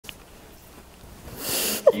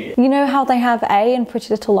You know how they have A in Pretty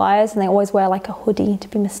Little Liars and they always wear like a hoodie to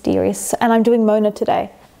be mysterious? And I'm doing Mona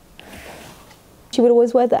today. She would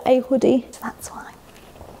always wear the A hoodie, so that's why.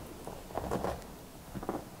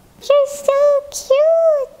 You're so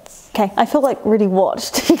cute. Okay, I feel like really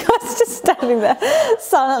watched. You guys just standing there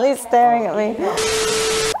silently staring at me.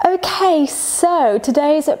 Okay, so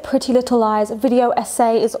today's Pretty Little Lies video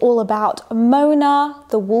essay is all about Mona,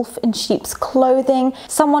 the wolf in sheep's clothing,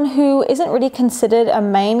 someone who isn't really considered a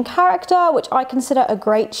main character, which I consider a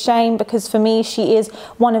great shame because for me she is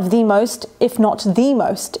one of the most, if not the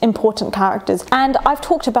most, important characters. And I've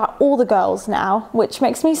talked about all the girls now, which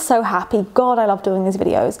makes me so happy. God, I love doing these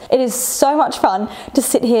videos. It is so much fun to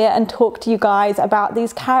sit here and talk to you guys about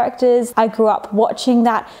these characters. I grew up watching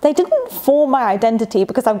that. They didn't form my identity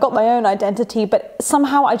because I've got my own identity, but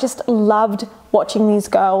somehow I just loved watching these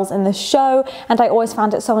girls in the show and I always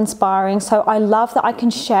found it so inspiring. So I love that I can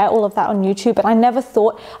share all of that on YouTube, but I never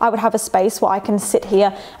thought I would have a space where I can sit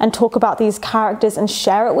here and talk about these characters and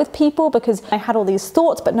share it with people, because I had all these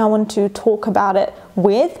thoughts but no one to talk about it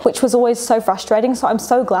with, which was always so frustrating. So I'm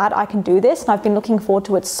so glad I can do this and I've been looking forward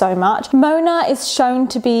to it so much. Mona is shown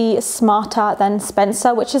to be smarter than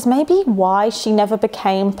Spencer, which is maybe why she never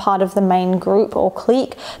became part of the main group or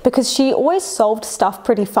clique, because she always solved stuff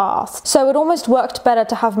pretty fast. So it almost worked better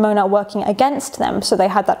to have Mona working against them, so they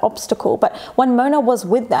had that obstacle. But when Mona was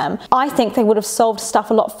with them, I think they would have solved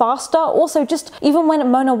stuff a lot faster. Also, just even when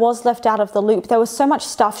Mona was left out of the loop, there was so much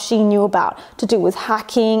stuff she knew about to do with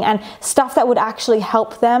hacking and stuff that would actually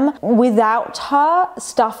help them. Without her,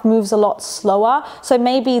 stuff moves a lot slower. So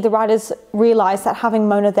maybe the writers realized that having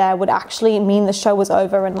Mona there would actually mean the show was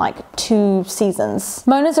over in like 2 seasons.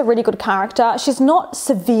 Mona's a really good character. She's not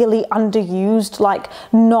severely underused like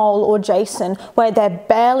Noel or Jason, where they're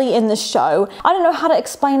barely in the show. I don't know how to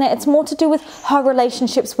explain it. It's more to do with her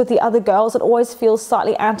relationships with the other girls. It always feels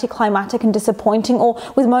slightly anticlimactic and disappointing, or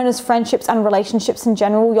with Mona's friendships and relationships in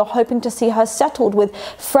general. You're hoping to see her settled with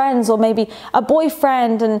friends or maybe a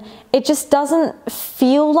boyfriend, and it just doesn't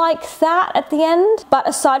feel like that at the end. But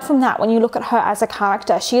aside from that, when you look at her as a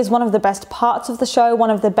character, she is one of the best parts of the show, one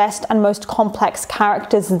of the best and most complex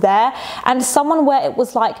characters there, and someone where it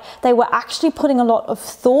was like they were actually putting a lot of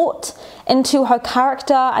thought into her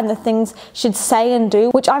character and the things she'd say and do,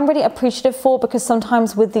 which I'm really appreciative for, because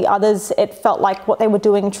sometimes with the others it felt like what they were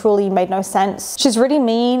doing truly made no sense. She's really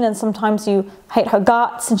mean and sometimes you hate her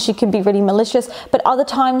guts and she can be really malicious, but other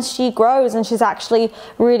times she grows and she's actually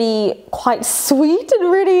really quite sweet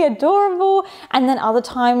and really adorable, and then other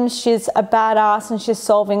times she's a badass and she's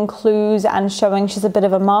solving clues and showing she's a bit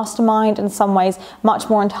of a mastermind, in some ways much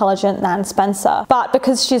more intelligent than Spencer. But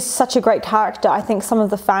because she's such a great character, I think some of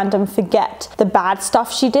the fandom forget the bad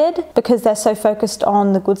stuff she did because they're so focused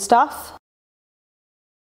on the good stuff.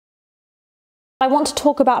 I want to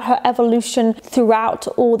talk about her evolution throughout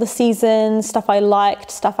all the seasons, stuff I liked,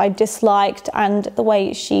 stuff I disliked, and the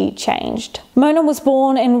way she changed. Mona was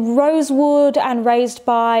born in Rosewood and raised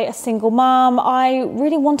by a single mom. I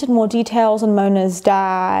really wanted more details on Mona's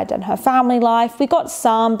dad and her family life. We got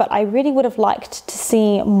some, but I really would have liked to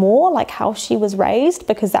see more, like how she was raised,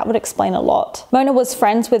 because that would explain a lot. Mona was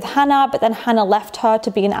friends with Hannah, but then Hannah left her to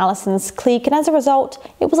be in Allison's clique, and as a result,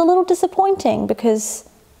 it was a little disappointing because,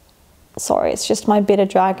 sorry, it's just my bitter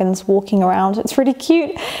dragons walking around. It's really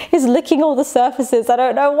cute. He's licking all the surfaces. I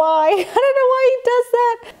don't know why. I don't know why he does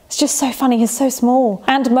that. It's just so funny. He's so small.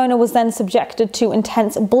 And Mona was then subjected to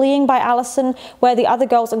intense bullying by Allison, where the other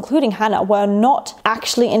girls, including Hannah, were not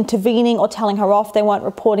actually intervening or telling her off. They weren't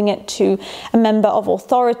reporting it to a member of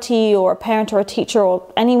authority or a parent or a teacher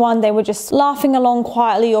or anyone. They were just laughing along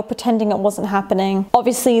quietly or pretending it wasn't happening.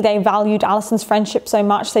 Obviously, they valued Allison's friendship so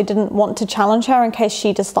much they didn't want to challenge her in case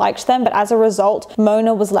she disliked them, but as a result,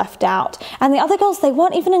 Mona was left out. And the other girls, they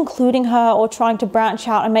weren't even including her or trying to branch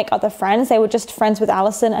out and make other friends. They were just friends with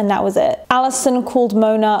Allison, and that was it. Allison called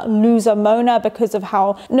Mona Loser Mona because of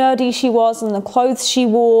how nerdy she was and the clothes she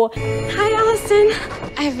wore. Hi,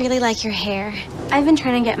 Allison. I really like your hair. I've been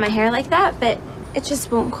trying to get my hair like that, but it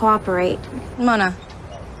just won't cooperate. Mona,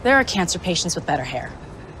 there are cancer patients with better hair.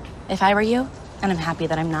 If I were you, and I'm happy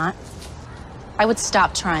that I'm not, I would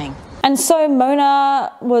stop trying. And so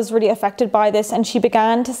Mona was really affected by this, and she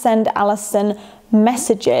began to send Allison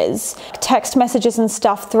messages, text messages and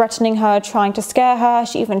stuff, threatening her, trying to scare her.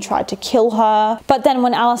 She even tried to kill her. But then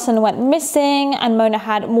when Allison went missing and Mona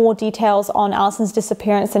had more details on Allison's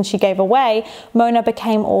disappearance than she gave away, Mona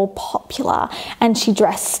became all popular and she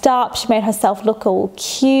dressed up. She made herself look all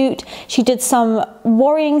cute. She did some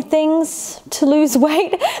worrying things to lose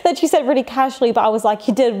weight that she said really casually, but I was like,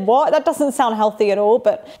 you did what? That doesn't sound healthy at all.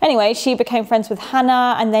 But anyway, she became friends with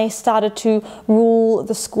Hannah and they started to rule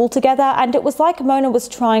the school together, and it was like Mona was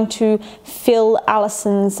trying to fill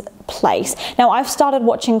Allison's place. Now, I've started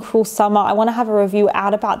watching Cruel Summer. I want to have a review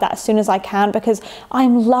out about that as soon as I can because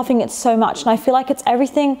I'm loving it so much, and I feel like it's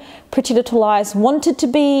everything Pretty Little Lies wanted to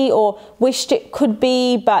be or wished it could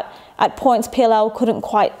be, but at points PLL couldn't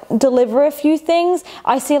quite deliver a few things.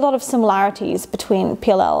 I see a lot of similarities between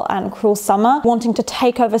PLL and Cruel Summer, wanting to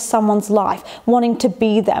take over someone's life, wanting to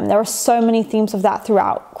be them. There are so many themes of that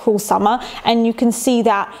throughout Cruel Summer, and you can see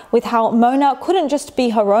that with how Mona couldn't just be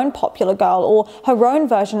her own popular girl or her own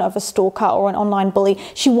version of a stalker or an online bully.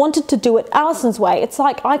 She wanted to do it Allison's way. It's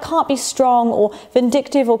like, I can't be strong or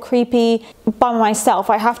vindictive or creepy by myself.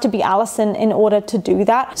 I have to be Allison in order to do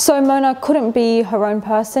that. So Mona couldn't be her own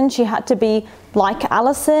person. She had to be like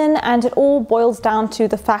Allison, and it all boils down to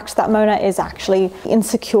the fact that Mona is actually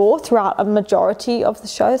insecure throughout a majority of the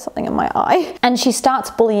show. Something in my eye. And she starts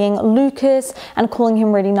bullying Lucas and calling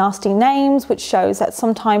him really nasty names, which shows that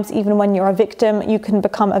sometimes even when you're a victim, you can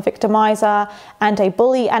become a victimizer and a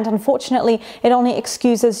bully, and unfortunately it only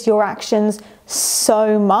excuses your actions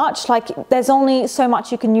so much. Like, there's only so much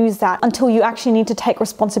you can use that until you actually need to take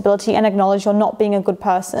responsibility and acknowledge you're not being a good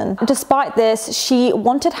person. Despite this, she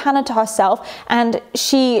wanted Hannah to herself, and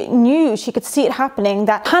she knew, she could see it happening,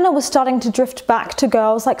 that Hannah was starting to drift back to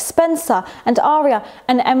girls like Spencer and Aria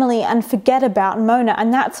and Emily and forget about Mona.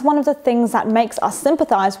 And that's one of the things that makes us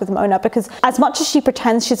sympathize with Mona, because as much as she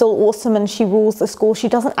pretends she's all awesome and she rules the school, she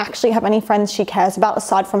doesn't actually have any friends she cares about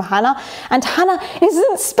aside from Hannah, and Hannah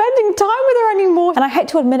isn't spending time with her anymore. And I hate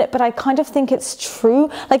to admit it, but I kind of think it's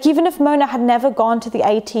true. Like, even if Mona had never gone to the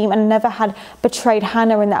A team and never had betrayed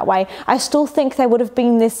Hannah in that way, I still think there would have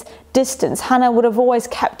been this distance. Hannah would have always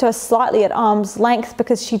kept her slightly at arm's length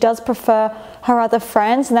because she does prefer her other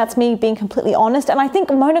friends, and that's me being completely honest. And I think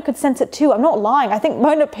Mona could sense it too. I'm not lying. I think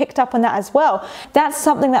Mona picked up on that as well. That's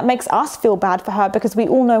something that makes us feel bad for her, because we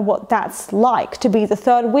all know what that's like, to be the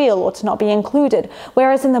third wheel or to not be included.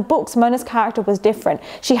 Whereas in the books, Mona's character was different.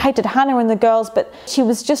 She hated Hannah and the girls, but she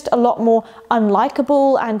was just a lot more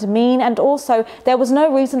unlikable and mean. And also, there was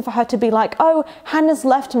no reason for her to be like, oh, Hannah's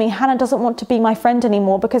left me, Hannah doesn't want to be my friend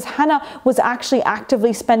anymore, because Hannah was actually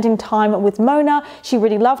actively spending time with Mona. She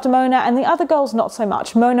really loved Mona, and the other girls not so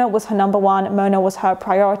much. Mona was her number one. Mona was her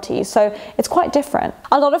priority. So it's quite different.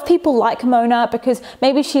 A lot of people like Mona because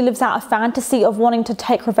maybe she lives out a fantasy of wanting to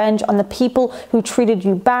take revenge on the people who treated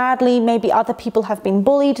you badly. Maybe other people have been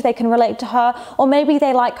bullied, they can relate to her, or maybe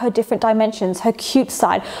they like her different dimensions, her cute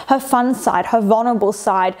side, her fun side, her vulnerable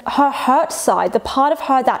side, her hurt side, the part of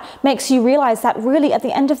her that makes you realize that really at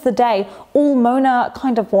the end of the day, all Mona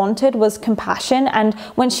kind of wanted was compassion, and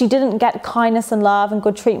when she didn't get kindness and love and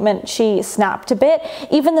good treatment, she snapped a bit.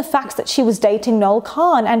 Even the fact that she was dating Noel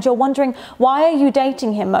Khan, and you're wondering, why are you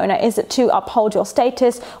dating him, Mona? Is it to uphold your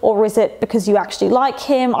status, or is it because you actually like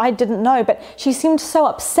him? I didn't know, but she seemed so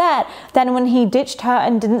upset then when he ditched her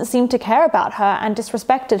and didn't seem to care about her and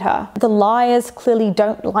disrespected her. The liars clearly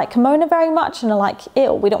don't like Mona very much and are like,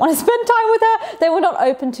 ew, we don't want to spend time with her. They were not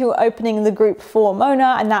open to opening the group for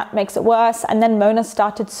Mona, and that makes it worse. And then Mona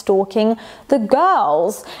started stalking the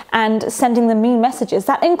girls and sending them mean messages.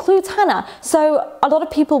 That includes Hannah. So a lot of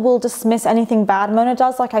people will dismiss anything bad Mona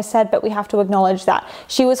does, like I said, but we have to acknowledge that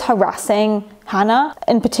she was harassing Hannah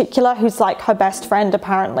in particular, who's like her best friend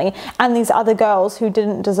apparently, and these other girls who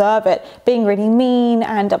didn't deserve it, being really mean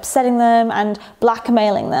and upsetting them and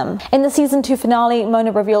blackmailing them. In the season 2 finale,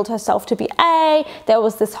 Mona revealed herself to be A. There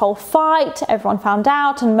was this whole fight, everyone found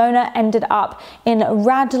out, and Mona ended up in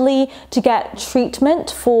Radley to get treatment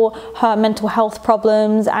for her mental health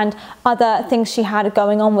problems and other things she had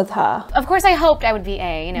going on with her. Of course I hoped I would be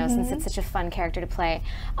A, you know, since it's such a fun character to play.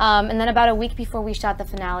 And then about a week before we shot the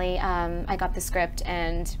finale, I got the script,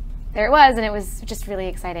 and there it was, and it was just really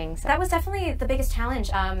exciting. So that was definitely the biggest challenge,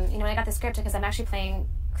 you know, when I got the script, because I'm actually playing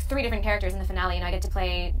 3 different characters in the finale. You know, I get to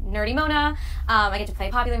play nerdy Mona, I get to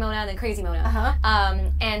play popular Mona, and then crazy Mona.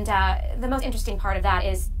 And the most interesting part of that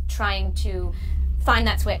is trying to find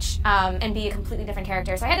that switch and be a completely different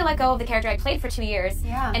character. So I had to let go of the character I played for 2 years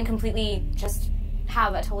and completely just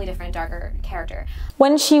have a totally different, darker character.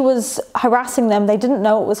 When she was harassing them, they didn't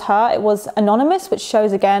know it was her. It was anonymous, which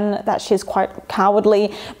shows again that she's quite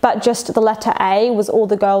cowardly, but just the letter A was all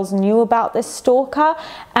the girls knew about this stalker.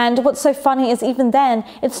 And what's so funny is even then,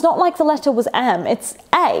 it's not like the letter was M, it's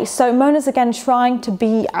A. So Mona's again trying to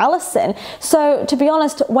be Allison. So to be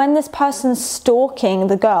honest, when this person's stalking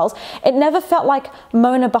the girls, it never felt like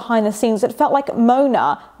Mona behind the scenes. It felt like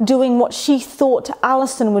Mona doing what she thought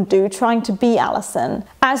Allison would do, trying to be Allison.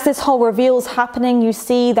 As this whole reveal is happening, you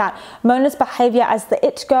see that Mona's behavior as the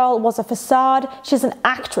it girl was a facade. She's an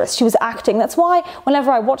actress, she was acting. That's why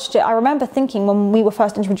whenever I watched it, I remember thinking when we were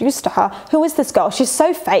first introduced to her, who is this girl? She's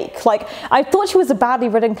so fake. Like, I thought she was a badly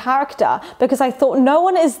written character because I thought no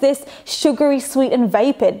one is this sugary, sweet and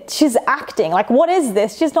vapid. She's acting. Like, what is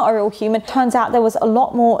this? She's not a real human. Turns out there was a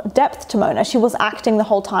lot more depth to Mona. She was acting the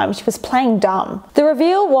whole time. She was playing dumb. The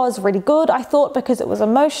reveal was really good, I thought, because it was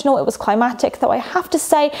emotional, it was climatic, though I have to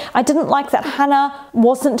say I didn't like that Hannah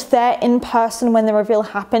wasn't there in person when the reveal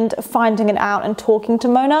happened, finding it out and talking to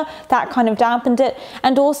Mona. That kind of dampened it.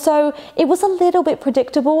 And also, it was a little bit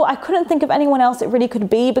predictable. I couldn't think of anyone else it really could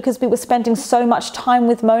be because we were spending so much time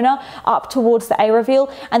with Mona up towards the A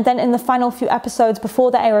reveal, and then in the final few episodes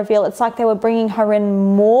before the A reveal, it's like they were bringing her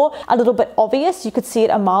in more, a little bit obvious. You could see it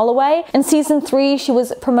a mile away. In season 3, she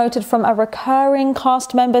was promoted from a recurring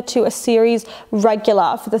cast member to a series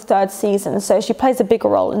regular for the 3rd season, so she plays a bigger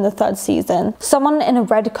role in the 3rd season. Someone in a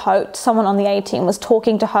red coat, someone on the A team, was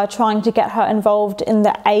talking to her, trying to get her involved in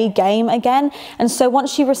the A game again, and so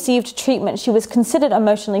once she received treatment, she was considered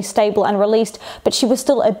emotionally stable and released, but she was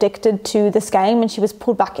still addicted to this game and she was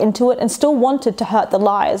pulled back into it and still wanted to hurt the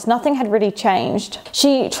liars. Nothing had really changed.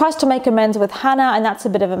 She tries to make amends with Hannah, and that's a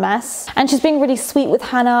bit of a mess, and she's being really sweet with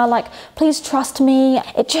Hannah, like, please trust me.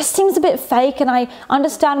 It just seems a bit fake, and I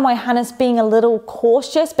understand why Hannah's being a little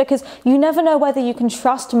cautious because you never know whether you can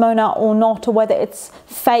trust Mona or not, or whether it's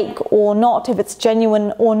fake or not, if it's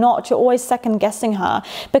genuine or not. You're always second guessing her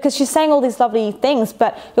because she's saying all these lovely things,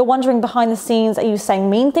 but you're wondering behind the scenes, are you saying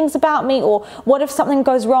mean things about me? Or what if something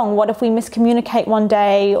goes wrong? What if we miscommunicate one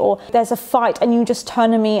day, or there's a fight and you just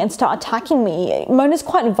turn on me and start attacking me? Mona's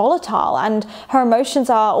quite volatile and her emotions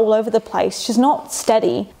are all over the place. She's not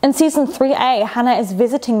steady. In season 3A, Hannah is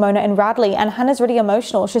visiting Mona in Radley, and Hannah's really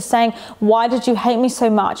emotional. She's saying, why did you hate me so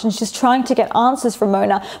much? And she's trying to get answers from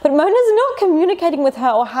Mona, but Mona's not communicating with her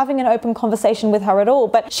or having an open conversation with her at all.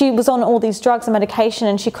 But she was on all these drugs and medication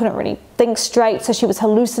and she couldn't really think straight, so she was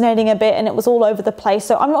hallucinating a bit and it was all over the place.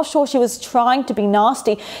 So I'm not sure she was trying to be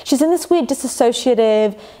nasty. She's in this weird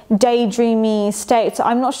disassociative, daydreamy state, so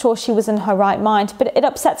I'm not sure she was in her right mind. But it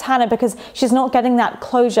upsets Hannah because she's not getting that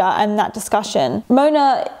closure and that discussion.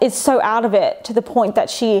 Mona is so out of it to the point that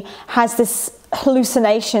she has this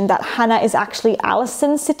hallucination that Hannah is actually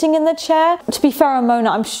Allison sitting in the chair. To be fair on Mona,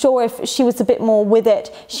 I'm sure if she was a bit more with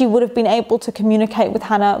it, she would have been able to communicate with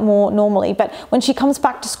Hannah more normally. But when she comes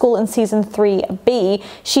back to school in season 3B,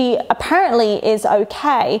 she apparently is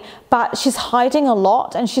okay, but she's hiding a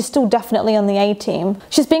lot and she's still definitely on the A team.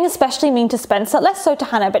 She's being especially mean to Spencer, less so to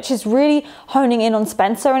Hannah, but she's really honing in on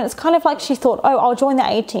Spencer, and it's kind of like she thought, oh, I'll join the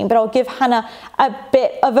A team, but I'll give Hannah a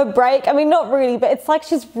bit of a break. I mean, not really, but it's like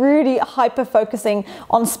she's really hyper-focusing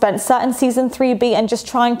on Spencer in season 3B and just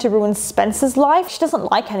trying to ruin Spencer's life. She doesn't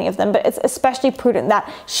like any of them, but it's especially prudent that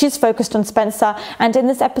she's focused on Spencer. And in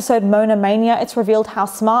this episode, Mona Mania, it's revealed how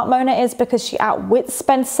smart Mona is because she outwits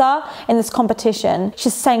Spencer in this competition.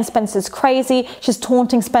 She's saying Spencer's crazy. She's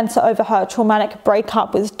taunting Spencer over her traumatic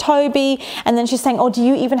breakup with Toby. And then she's saying, oh, do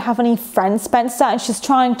you even have any friends, Spencer? And she's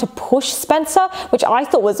trying to push Spencer, which I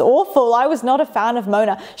thought was awful. I was not a fan of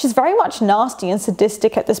Mona. She's very much nasty and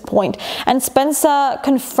sadistic at this point. And Spencer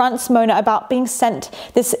confronts Mona about being sent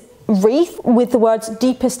this wreath with the words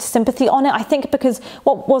deepest sympathy on it. I think because,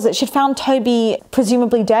 what was it? She'd found Toby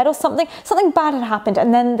presumably dead or something. Something bad had happened,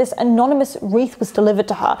 and then this anonymous wreath was delivered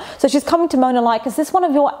to her. So she's coming to Mona like, is this one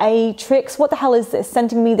of your A tricks? What the hell is this?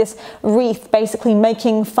 Sending me this wreath, basically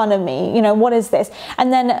making fun of me. You know, what is this?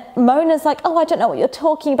 And then Mona's like, oh, I don't know what you're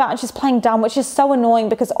talking about. And she's playing dumb, which is so annoying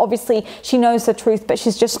because obviously she knows the truth, but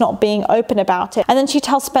she's just not being open about it. And then she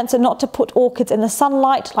tells Spencer not to put orchids in the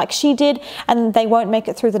sunlight like she did, and they won't make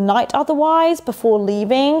it through the night otherwise before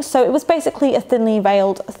leaving. So it was basically a thinly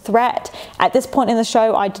veiled threat. At this point in the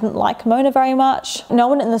show, I didn't like Mona very much. No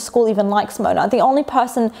one in the school even likes Mona. The only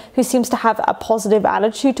person who seems to have a positive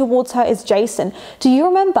attitude towards her is Jason. Do you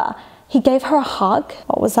remember? He gave her a hug.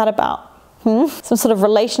 What was that about? Some sort of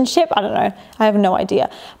relationship? I don't know. I have no idea.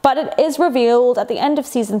 But it is revealed at the end of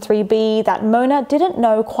season 3B that Mona didn't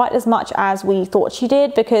know quite as much as we thought she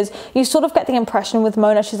did, because you sort of get the impression with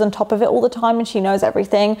Mona she's on top of it all the time and she knows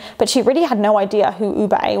everything, but she really had no idea who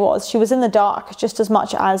Uber A was. She was in the dark just as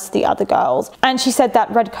much as the other girls. And she said that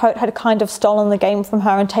Redcoat had kind of stolen the game from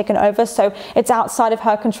her and taken over, so it's outside of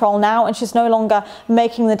her control now, and she's no longer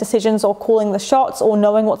making the decisions or calling the shots or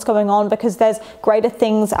knowing what's going on, because there's greater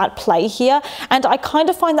things at play here. And I kind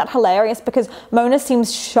of find that hilarious, because Mona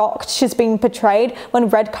seems shocked she's being betrayed. When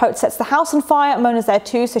Redcoat sets the house on fire, Mona's there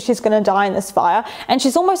too, so she's going to die in this fire. And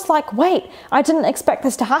she's almost like, wait, I didn't expect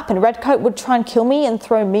this to happen. Redcoat would try and kill me and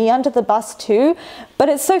throw me under the bus too. But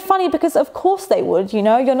it's so funny, because of course they would, you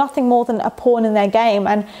know, you're nothing more than a pawn in their game.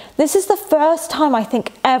 And this is the first time, I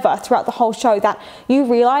think, ever throughout the whole show that you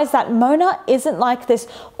realize that Mona isn't like this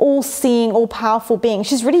all-seeing, all-powerful being.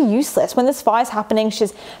 She's really useless. When this fire's happening,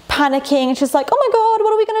 she's panicking and she's like, oh my God,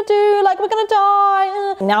 what are we gonna do? Like, we're gonna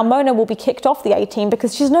die. Now Mona will be kicked off the A team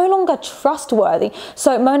because she's no longer trustworthy.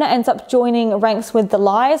 So Mona ends up joining ranks with the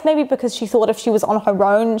Liars, maybe because she thought if she was on her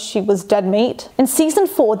own, she was dead meat. In season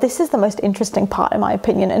 4, this is the most interesting part, in my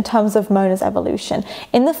opinion, in terms of Mona's evolution.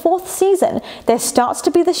 In the 4th season, there starts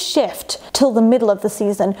to be the shift till the middle of the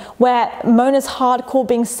season where Mona's hardcore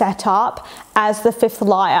being set up as the 5th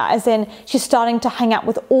liar, as in she's starting to hang out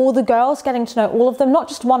with all the girls, getting to know all of them, not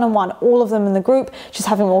just one-on-one, all of them in the group. She's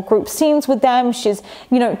having more group scenes with them. She's,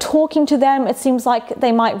 you know, talking to them. It seems like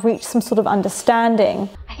they might reach some sort of understanding.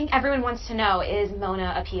 I think everyone wants to know, is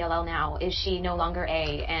Mona a PLL now? Is she no longer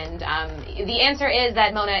A? And the answer is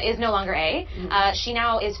that Mona is no longer A. She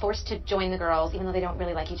now is forced to join the girls, even though they don't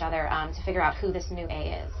really like each other, to figure out who this new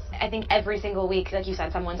A is. I think every single week, like you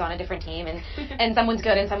said, someone's on a different team, and someone's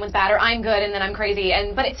good and someone's bad, or I'm good and then I'm crazy,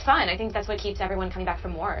 but it's fun. I think that's what keeps everyone coming back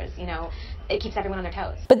from wars, you know. It keeps everyone on their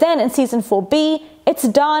toes. But then in season 4B, it's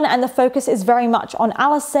done, and the focus is very much on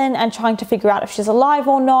Allison and trying to figure out if she's alive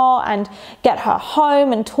or not and get her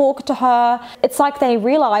home and talk to her. It's like they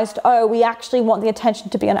realized, oh, we actually want the attention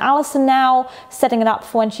to be on Allison now, setting it up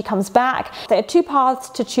for when she comes back. There are 2 paths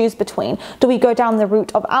to choose between. Do we go down the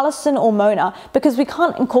route of Allison or Mona? Because we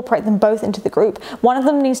can't incorporate them both into the group. One of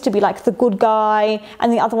them needs to be like the good guy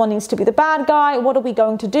and the other one needs to be the bad guy. What are we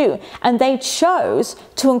going to do? And they chose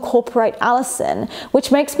to incorporate Allison,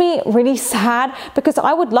 which makes me really sad, because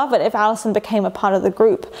I would love it if Allison became a part of the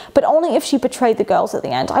group, but only if she betrayed the girls at the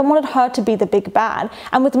end. I wanted her to be the big bad.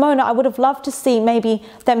 And with Mona, I would have loved to see maybe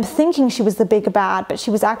them thinking she was the big bad, but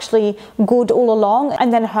she was actually good all along,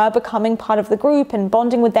 and then her becoming part of the group and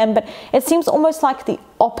bonding with them. But it seems almost like the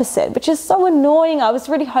opposite, which is so annoying. I was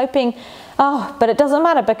really hoping, but it doesn't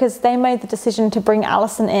matter, because they made the decision to bring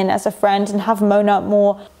Allison in as a friend and have Mona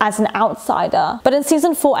more as an outsider. But in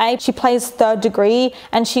season 4A, she plays third degree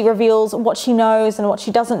and she reveals what she knows and what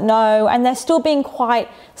she doesn't know, and they're still being quite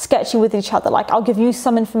sketchy with each other. Like, I'll give you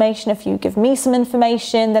some information if you give me some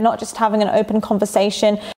information. They're not just having an open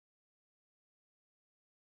conversation.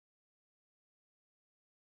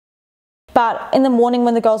 But in the morning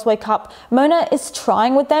when the girls wake up, Mona is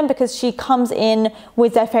trying with them, because she comes in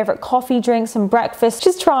with their favorite coffee, drinks and breakfast.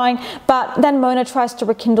 She's trying, but then Mona tries to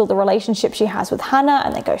rekindle the relationship she has with Hannah,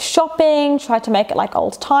 and they go shopping, try to make it like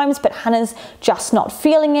old times, but Hannah's just not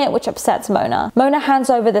feeling it, which upsets Mona. Mona hands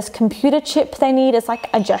over this computer chip they need as like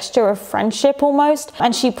a gesture of friendship almost,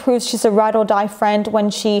 and she proves she's a ride or die friend when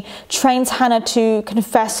she trains Hannah to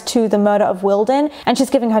confess to the murder of Wilden, and she's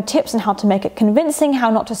giving her tips on how to make it convincing, how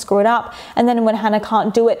not to screw it up. And then when Hannah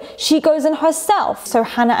can't do it, she goes in herself. So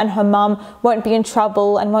Hannah and her mum won't be in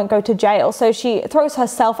trouble and won't go to jail. So she throws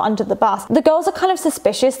herself under the bus. The girls are kind of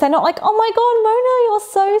suspicious. They're not like, oh my God,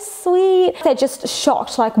 Mona, you're so sweet. They're just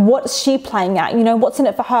shocked, like, what's she playing at? You know, what's in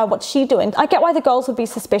it for her? What's she doing? I get why the girls would be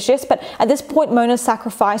suspicious, but at this point, Mona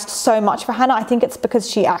sacrificed so much for Hannah. I think it's because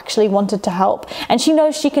she actually wanted to help. And she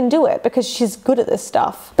knows she can do it because she's good at this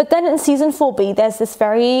stuff. But then in season 4B, there's this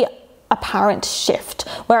very apparent shift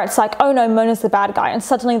where it's like, oh no, Mona's the bad guy, and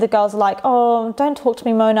suddenly the girls are like, oh, don't talk to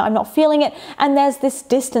me, Mona, I'm not feeling it. And there's this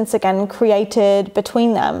distance again created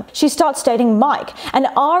between them. She starts dating Mike, and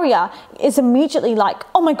Aria is immediately like,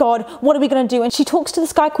 oh my God, what are we gonna do? And she talks to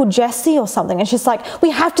this guy called Jesse or something, and she's like, we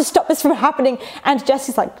have to stop this from happening. And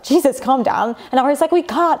Jesse's like, Jesus, calm down. And Aria's like, we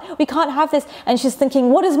can't have this. And she's thinking,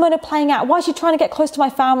 what is Mona playing at? Why is she trying to get close to my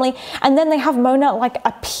family? And then they have Mona like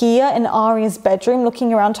appear in Aria's bedroom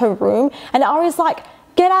looking around her room, and Aria's like,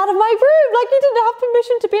 get out of my room. Like, you didn't have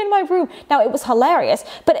permission to be in my room. Now, it was hilarious,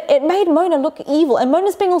 but it made Mona look evil. And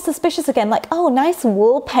Mona's being all suspicious again, like, oh, nice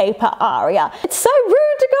wallpaper, Aria. It's so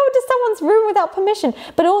rude to go into someone's room without permission.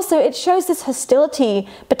 But also, it shows this hostility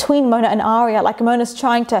between Mona and Aria. Like, Mona's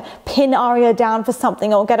trying to pin Aria down for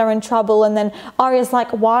something or get her in trouble. And then Aria's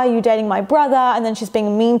like, why are you dating my brother? And then she's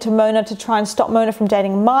being mean to Mona to try and stop Mona from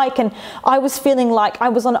dating Mike. And I was feeling like I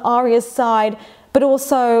was on Aria's side, but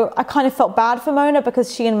also I kind of felt bad for Mona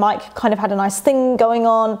because she and Mike kind of had a nice thing going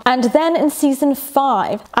on. And then in season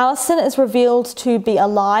 5, Allison is revealed to be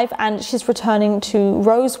alive and she's returning to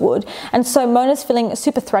Rosewood. And so Mona's feeling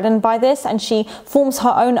super threatened by this, and she forms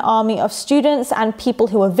her own army of students and people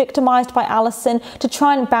who are victimized by Allison to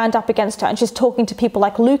try and band up against her. And she's talking to people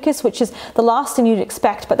like Lucas, which is the last thing you'd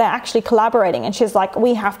expect, but they're actually collaborating. And she's like,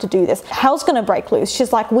 we have to do this. Hell's gonna break loose.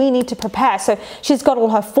 She's like, we need to prepare. So she's got all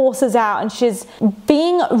her forces out and she's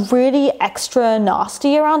being really extra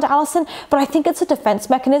nasty around Allison, but I think it's a defense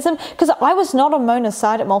mechanism because I was not on Mona's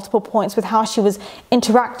side at multiple points with how she was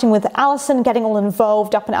interacting with Allison, getting all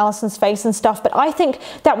involved up in Allison's face and stuff, but I think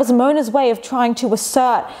that was Mona's way of trying to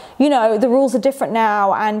assert, you know, the rules are different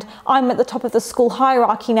now and I'm at the top of the school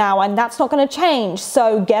hierarchy now and that's not going to change,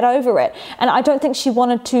 so get over it. And I don't think she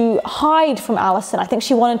wanted to hide from Allison. I think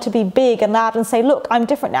she wanted to be big and loud and say, look, I'm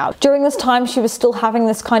different now. During this time, she was still having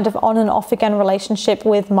this kind of on and off again relationship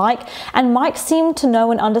with Mike, and Mike seemed to know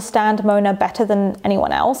and understand Mona better than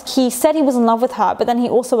anyone else. He said he was in love with her, but then he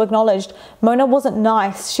also acknowledged Mona wasn't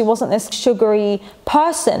nice. She wasn't this sugary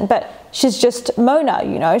person, but she's just Mona,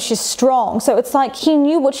 you know, she's strong. So it's like he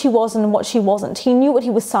knew what she was and what she wasn't. He knew what he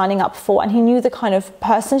was signing up for and he knew the kind of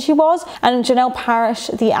person she was. And Janelle Parrish,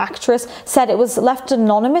 the actress, said it was left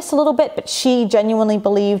anonymous a little bit, but she genuinely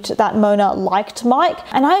believed that Mona liked Mike.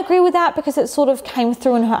 And I agree with that because it sort of came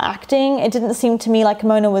through in her acting. It didn't seem to me like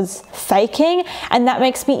Mona was faking, and that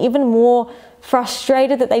makes me even more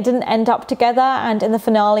frustrated that they didn't end up together, and in the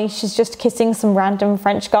finale she's just kissing some random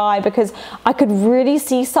French guy, because I could really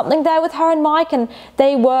see something there with her and Mike, and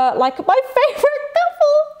they were like my favorite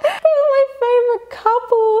couple. They were my favorite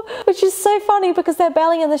couple, which is so funny because they're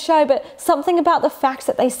barely in the show, but something about the fact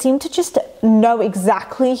that they seem to just know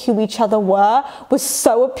exactly who each other were was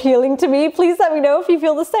so appealing to me. Please let me know if you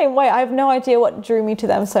feel the same way. I have no idea what drew me to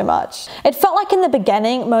them so much. It felt like in the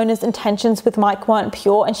beginning Mona's intentions with Mike weren't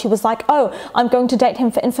pure, and she was like, oh, I'm going to date him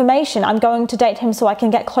for information. I'm going to date him so I can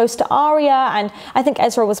get close to Aria, and I think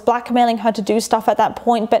Ezra was blackmailing her to do stuff at that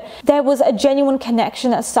point, but there was a genuine connection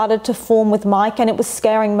that started to form with Mike, and it was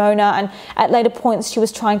scaring Mona, and at later points she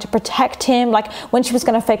was trying to protect him. Like when she was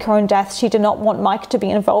going to fake her own death, she did not want Mike to be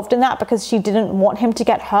involved in that because she didn't want him to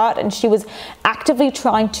get hurt, and she was actively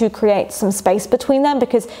trying to create some space between them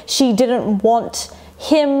because she didn't want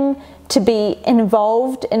him to be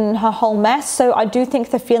involved in her whole mess. So I do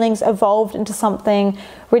think the feelings evolved into something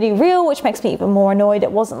really real, which makes me even more annoyed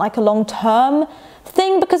it wasn't like a long-term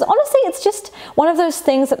thing, because honestly it's just one of those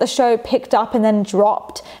things that the show picked up and then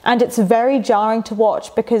dropped, and it's very jarring to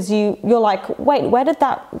watch because you're like, wait, where did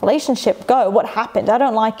that relationship go? What happened? I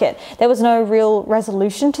don't like it. There was no real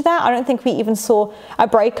resolution to that. I don't think we even saw a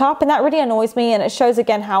breakup, and that really annoys me, and it shows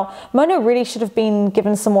again how Mona really should have been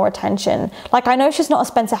given some more attention. Like, I know she's not a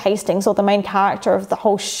Spencer Hastings or the main character of the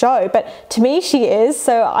whole show, but to me she is,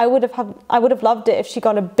 so I would have loved it if she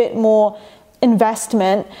got a bit more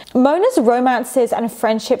investment. Mona's romances and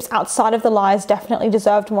friendships outside of the lies definitely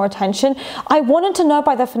deserved more attention. I wanted to know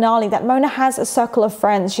by the finale that Mona has a circle of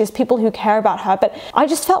friends. She has people who care about her, but I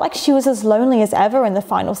just felt like she was as lonely as ever in the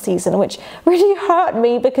final season, which really hurt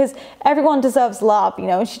me because everyone deserves love, you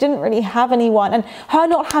know, and she didn't really have anyone, and her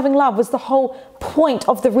not having love was the whole point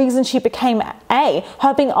of the reason she became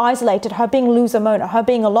her being isolated, her being loser Mona, her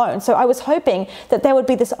being alone. So I was hoping that there would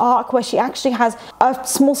be this arc where she actually has a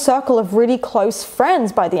small circle of really close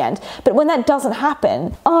friends by the end. But when that doesn't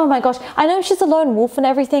happen, oh my gosh, I know she's a lone wolf and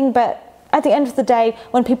everything, but at the end of the day,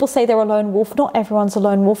 when people say they're a lone wolf, not everyone's a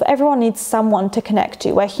lone wolf. Everyone needs someone to connect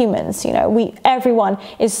to. We're humans, you know, everyone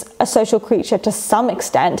is a social creature to some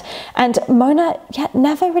extent. And Mona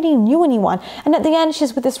never really knew anyone. And at the end,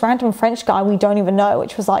 she's with this random French guy we don't even know,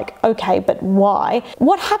 which was like, okay, but why?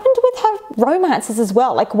 What happened with her romances as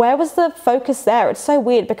well? Like, where was the focus there? It's so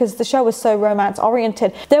weird because the show was so romance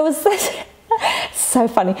oriented. There was this so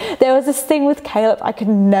funny. There was this thing with Caleb I could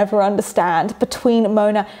never understand between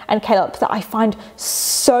Mona and Caleb that I find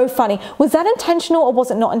so funny. Was that intentional or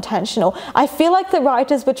was it not intentional? I feel like the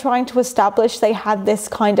writers were trying to establish they had this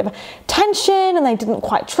kind of tension and they didn't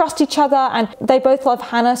quite trust each other, and they both love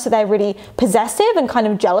Hannah, so they're really possessive and kind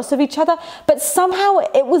of jealous of each other. But somehow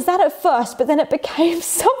it was that at first, but then it became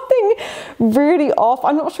something really off.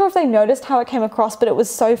 I'm not sure if they noticed how it came across, but it was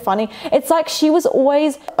so funny. It's like she was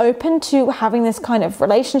always open to having this kind of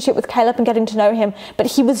relationship with Caleb and getting to know him, but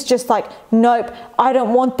he was just like, nope, I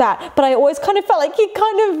don't want that. But I always kind of felt like he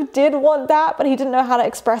kind of did want that, but he didn't know how to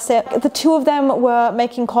express it. The two of them were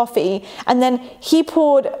making coffee, and then he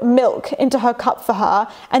poured milk into her cup for her,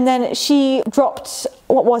 and then she dropped,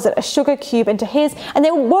 what was it, a sugar cube into his, and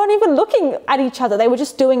they weren't even looking at each other. They were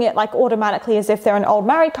just doing it like automatically, as if they're an old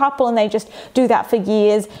married couple and they just do that for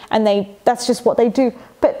years, and that's just what they do.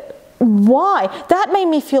 But why? That made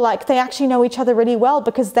me feel like they actually know each other really well,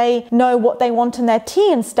 because they know what they want in their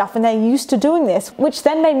tea and stuff, and they're used to doing this, which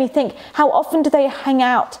then made me think, how often do they hang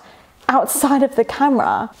out outside of the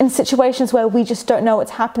camera in situations where we just don't know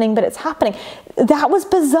what's happening, but it's happening? That was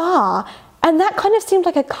bizarre. And that kind of seemed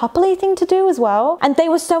like a coupley thing to do as well. And they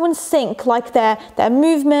were so in sync, like their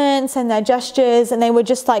movements and their gestures, and they were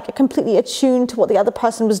just like completely attuned to what the other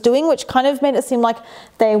person was doing, which kind of made it seem like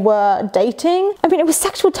they were dating. I mean, it was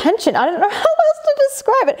sexual tension. I don't know how else to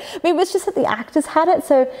describe it. Maybe it's just that the actors had it,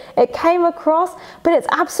 so it came across, but it's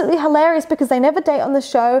absolutely hilarious because they never date on the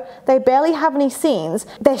show. They barely have any scenes.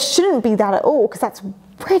 There shouldn't be that at all, because that's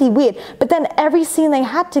pretty weird. But then every scene they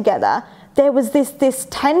had together, there was this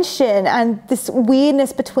tension and this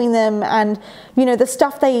weirdness between them, and you know, the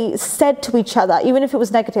stuff they said to each other, even if it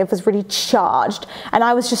was negative, was really charged, and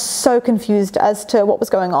I was just so confused as to what was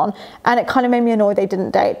going on, and it kind of made me annoyed they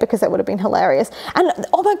didn't date, because that would have been hilarious. And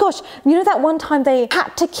oh my gosh, you know that one time they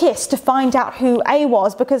had to kiss to find out who A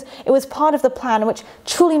was, because it was part of the plan, which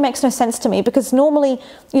truly makes no sense to me, because normally,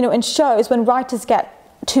 you know, in shows when writers get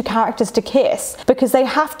two characters to kiss because they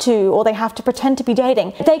have to, or they have to pretend to be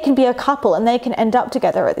dating, they can be a couple and they can end up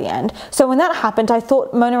together at the end. So when that happened, I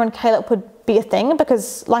thought Mona and Caleb would be a thing,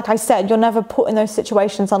 because like I said, you're never put in those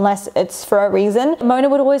situations unless it's for a reason. Mona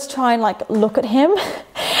would always try and like look at him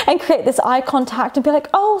and create this eye contact and be like,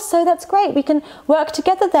 oh, so that's great, we can work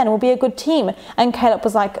together then, we'll be a good team. And Caleb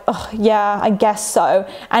was like, oh yeah, I guess so,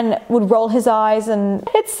 and would roll his eyes, and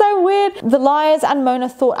it's so weird. The liars and Mona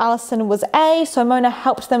thought Allison was A, so Mona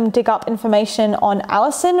helped them dig up information on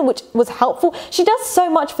Allison, which was helpful. She does so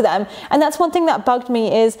much for them, and that's one thing that bugged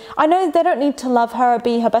me. Is I know they don't need to love her or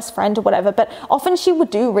be her best friend or whatever, but often she would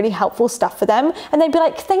do really helpful stuff for them, and they'd be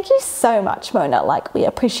like, thank you so much, Mona, like, we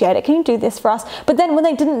appreciate it, can you do this for us? But then when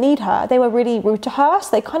they didn't need her, they were really rude to her, so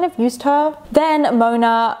they kind of used her. Then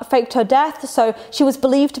Mona faked her death, so she was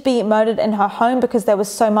believed to be murdered in her home because there was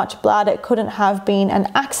so much blood it couldn't have been an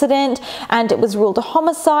accident, and it was ruled a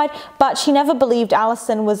homicide. But she never believed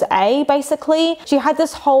Allison was A, basically. She had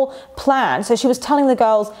this whole plan, so she was telling the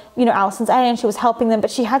girls, you know, Allison's A, and she was helping them, but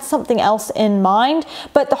she had something else in mind.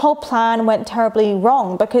 But the whole plan went terribly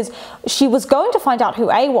wrong, because she was going to find out who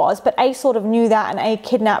A was, but A sort of knew that, and A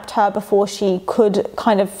kidnapped her before she could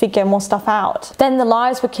kind of figure more stuff out. Then the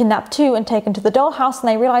liars were kidnapped too and taken to the dollhouse, and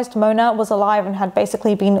they realized Mona was alive and had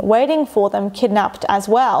basically been waiting for them, kidnapped as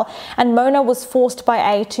well. And Mona was forced by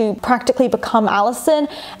A to practically become Allison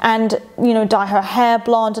and, you know, dye her hair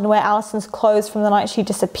blonde and wear Allison's clothes from the night she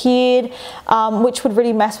disappeared, which would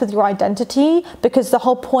really mess with your identity, because the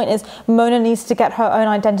whole point is Mona needs to get her own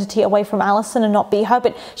identity away from Allison and not be her.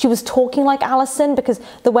 But she was talking like Allison because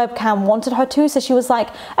the webcam wanted her to, so she was like,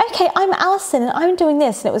 okay, I'm Allison and I'm doing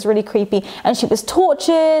this, and it was really creepy. And she was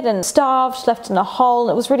tortured and starved, left in a hole,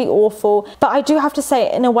 and it was really awful. But I do have to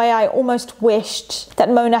say, in a way, I almost wished that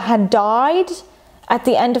Mona had died at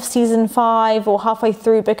the end of season 5 or halfway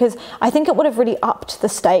through, because I think it would have really upped the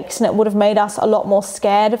stakes and it would have made us a lot more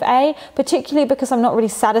scared of A, particularly because I'm not really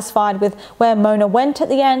satisfied with where Mona went at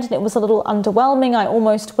the end, and it was a little underwhelming. I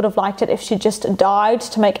almost would have liked it if she just died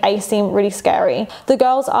to make A seem really scary. The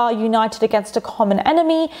girls are united against a common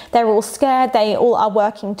enemy. They're all scared. They all are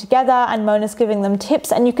working together, and Mona's giving them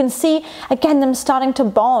tips, and you can see again them starting to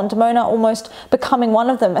bond. Mona almost becoming one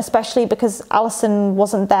of them, especially because Allison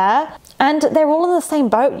wasn't there. And they're all in the same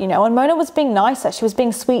boat, you know, and Mona was being nicer, she was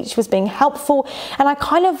being sweet, she was being helpful, and I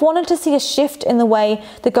kind of wanted to see a shift in the way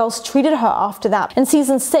the girls treated her after that. In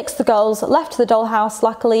season 6, the girls left the dollhouse,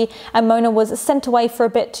 luckily, and Mona was sent away for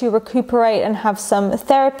a bit to recuperate and have some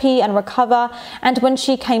therapy and recover, and when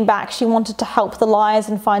she came back, she wanted to help the liars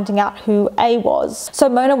in finding out who A was. So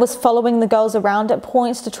Mona was following the girls around at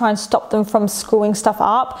points to try and stop them from screwing stuff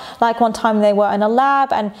up. Like one time they were in a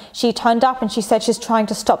lab, and she turned up and she said she's trying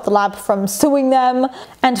to stop the lab from suing them, them.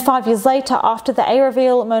 And 5 years later, after the A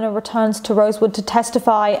reveal, Mona returns to Rosewood to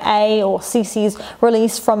testify A or Cece's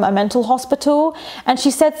release from a mental hospital. And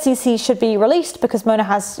she said Cece should be released because Mona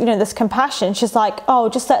has, you know, this compassion. She's like, oh,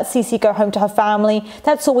 just let Cece go home to her family.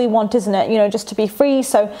 That's all we want, isn't it? You know, just to be free.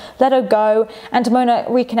 So let her go. And Mona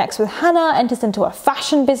reconnects with Hannah, enters into a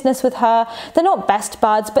fashion business with her. They're not best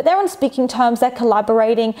buds, but they're on speaking terms. They're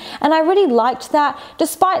collaborating. And I really liked that.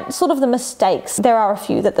 Despite sort of the mistakes, there are a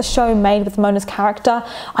few that the show made with Mona's character,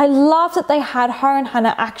 I love that they had her and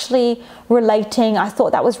Hannah actually relating. I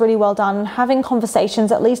thought that was really well done, having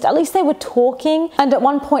conversations. At least they were talking. And at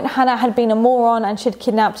one point Hannah had been a moron and she'd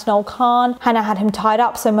kidnapped Noel Khan. Hannah had him tied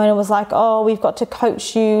up, so Mona was like, oh, we've got to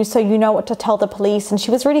coach you so you know what to tell the police, and she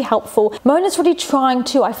was really helpful. Mona's really trying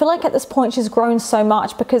to. I feel like at this point she's grown so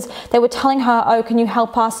much because they were telling her, oh, can you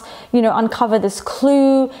help us, you know, uncover this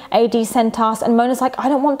clue AD sent us, and Mona's like, I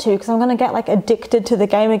don't want to because I'm gonna get like addicted to the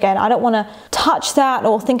game again. I don't want to touch that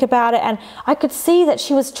or think about it. And I could see that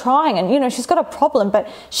she was trying, and you know, she's got a problem, but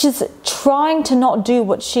she's trying to not do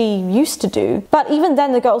what she used to do. But even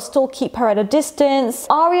then the girls still keep her at a distance.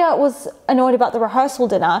 Aria was annoyed about the rehearsal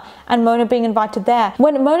dinner and Mona being invited there.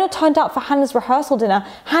 When Mona turned up for Hannah's rehearsal dinner,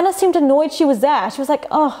 Hannah seemed annoyed she was there. She was like,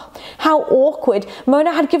 oh, how awkward.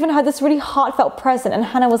 Mona had given her this really heartfelt present and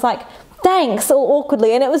Hannah was like, thanks, all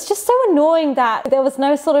awkwardly. And it was just so annoying that there was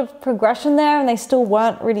no sort of progression there and they still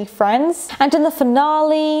weren't really friends. And in the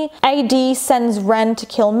finale, AD sends Ren to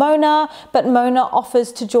kill Mona, but Mona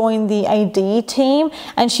offers to join the AD team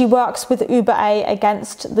and she works with Uber A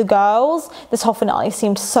against the girls. This whole finale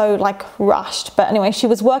seemed so like rushed, but anyway, she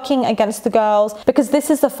was working against the girls because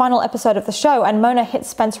this is the final episode of the show and Mona hit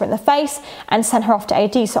Spencer in the face and sent her off to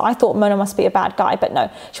AD. So I thought Mona must be a bad guy, but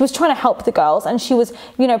no, she was trying to help the girls and she was,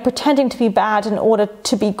 you know, pretending to be bad in order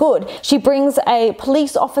to be good. She brings a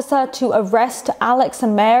police officer to arrest Alex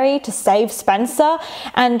and Mary to save Spencer,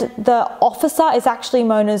 and the officer is actually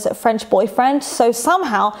Mona's French boyfriend. So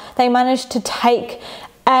somehow they managed to take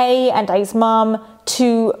A and A's mum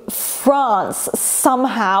to France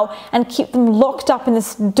somehow and keep them locked up in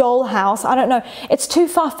this dollhouse. I don't know, it's too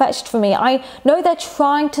far-fetched for me. I know they're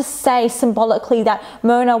trying to say symbolically that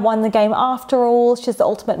Mona won the game after all. She's the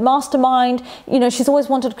ultimate mastermind. You know, she's always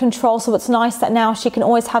wanted control, so it's nice that now she can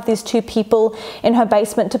always have these two people in her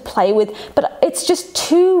basement to play with, but it's just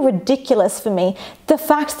too ridiculous for me. The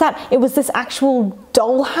fact that it was this actual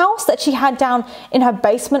dollhouse that she had down in her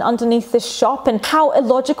basement underneath this shop, and how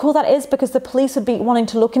illogical that is because the police would be wanting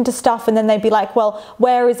to look into stuff and then they'd be like, well,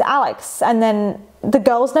 where is Alex? And then the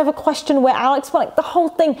girls never question where Alex went. Like, the whole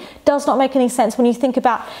thing does not make any sense when you think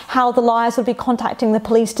about how the liars would be contacting the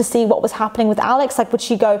police to see what was happening with Alex. Like, would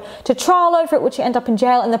she go to trial over it? Would she end up in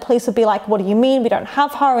jail? And the police would be like, what do you mean? We don't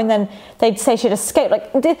have her. And then they'd say she'd escaped.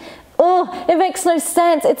 Like, oh, it makes no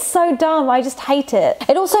sense. It's so dumb. I just hate it.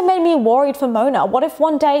 It also made me worried for Mona. What if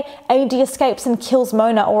one day AD escapes and kills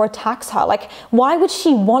Mona or attacks her? Like, why would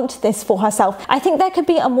she want this for herself? I think there could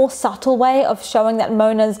be a more subtle way of showing that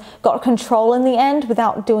Mona's got control in the end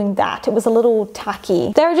without doing that. It was a little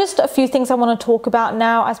tacky. There are just a few things I want to talk about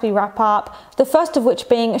now as we wrap up. The first of which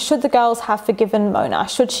being, should the girls have forgiven Mona?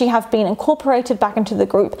 Should she have been incorporated back into the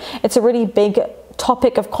group? It's a really big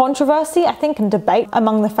topic of controversy, I think, and debate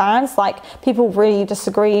among the fans. Like, people really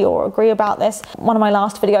disagree or agree about this. One of my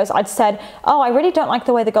last videos, I'd said, oh, I really don't like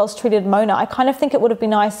the way the girls treated Mona. I kind of think it would have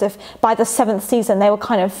been nice if by the 7th season they were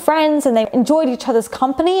kind of friends and they enjoyed each other's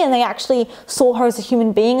company and they actually saw her as a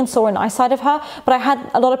human being and saw a nice side of her. But I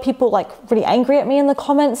had a lot of people like really angry at me in the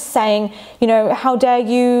comments saying, you know, how dare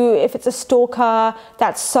you, if it's a stalker,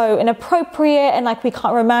 that's so inappropriate and like we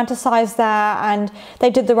can't romanticize that, and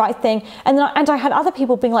they did the right thing. And I had other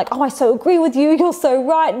people being like, oh, I so agree with you, you're so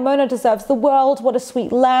right, Mona deserves the world, what a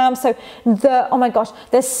sweet lamb. So oh my gosh,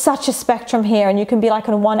 there's such a spectrum here and you can be like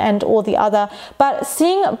on one end or the other. But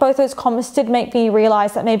seeing both those comments did make me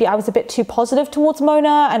realize that maybe I was a bit too positive towards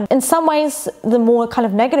Mona, and in some ways the more kind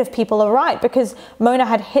of negative people are right, because Mona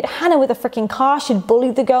had hit Hannah with a freaking car, she'd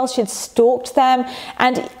bullied the girls, she'd stalked them,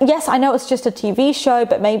 and yes, I know it's just a TV show,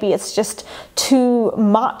 but maybe it's just too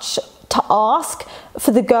much to ask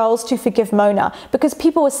for the girls to forgive Mona, because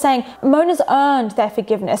people were saying Mona's earned their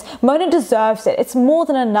forgiveness, Mona deserves it, it's more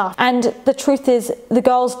than enough. And the truth is, the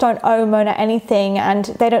girls don't owe Mona anything and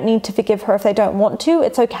they don't need to forgive her if they don't want to.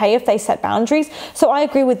 It's okay if they set boundaries. So I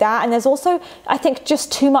agree with that. And there's also, I think,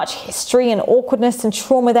 just too much history and awkwardness and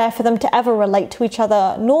trauma there for them to ever relate to each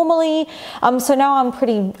other normally. So now I'm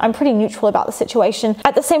pretty neutral about the situation.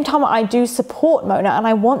 At the same time, I do support Mona and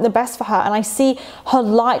I want the best for her, and I see her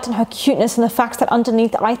light and her cuteness and the fact that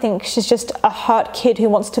underneath I think she's just a hurt kid who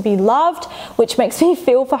wants to be loved, which makes me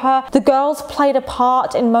feel for her. The girls played a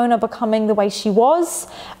part in Mona becoming the way she was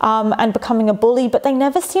and becoming a bully, but they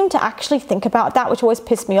never seem to actually think about that, which always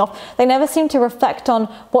pissed me off. They never seem to reflect on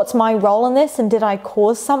what's my role in this and did I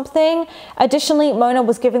cause something. Additionally, Mona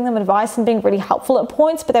was giving them advice and being really helpful at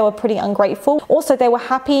points, but they were pretty ungrateful. Also, they were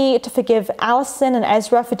happy to forgive Allison and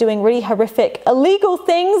Ezra for doing really horrific illegal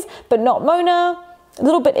things, but not Mona. A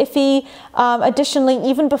little bit iffy. Additionally,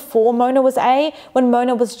 even before Mona was A, when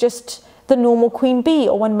Mona was just the normal Queen Bee,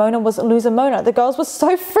 or when Mona was loser Mona, the girls were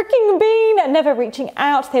so freaking mean and never reaching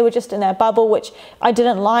out. They were just in their bubble, which I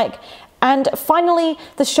didn't like. And finally,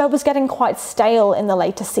 the show was getting quite stale in the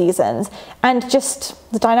later seasons, and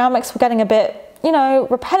just the dynamics were getting a bit, you know,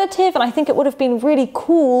 repetitive, and I think it would have been really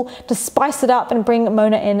cool to spice it up and bring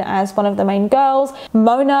Mona in as one of the main girls.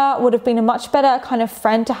 Mona would have been a much better kind of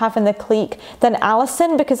friend to have in the clique than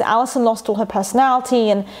Allison, because Allison lost all her personality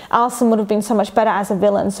and Allison would have been so much better as a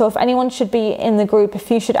villain. So if anyone should be in the group, if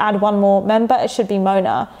you should add one more member, it should be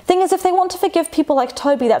Mona. Thing is, if they want to forgive people like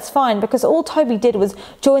Toby, that's fine, because all Toby did was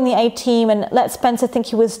join the A-team and let Spencer think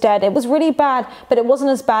he was dead. It was really bad, but it wasn't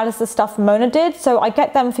as bad as the stuff Mona did, so I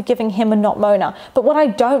get them forgiving him and not Mona. But what I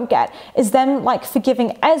don't get is them like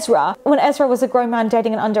forgiving Ezra when Ezra was a grown man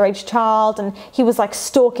dating an underage child and he was like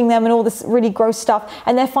stalking them and all this really gross stuff,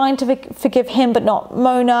 and they're fine to forgive him but not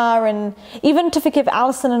Mona, and even to forgive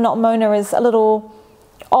Allison and not Mona is a little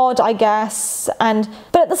odd, I guess.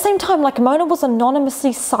 But at the same time, like, Mona was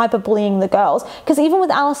anonymously cyberbullying the girls, because even with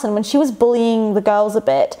Allison, when she was bullying the girls a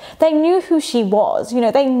bit, they knew who she was, you know,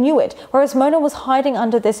 they knew it, whereas Mona was hiding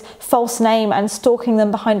under this false name and stalking them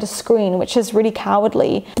behind a screen, which is really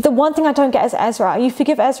cowardly. But the one thing I don't get is Ezra. You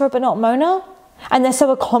forgive Ezra but not Mona? And they're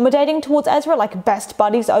so accommodating towards Ezra, like best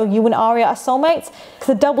buddies, oh, you and Arya are soulmates.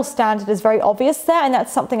 The double standard is very obvious there, and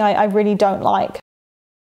that's something I really don't like.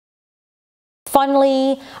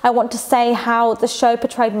 Finally, I want to say how the show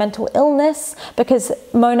portrayed mental illness, because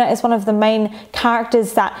Mona is one of the main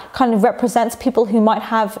characters that kind of represents people who might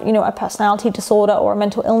have, you know, a personality disorder or a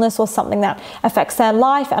mental illness or something that affects their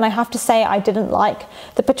life. And I have to say, I didn't like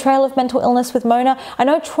the portrayal of mental illness with Mona. I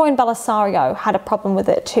know Troy and Belisario had a problem with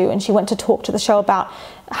it too, and she went to talk to the show about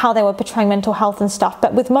how they were portraying mental health and stuff.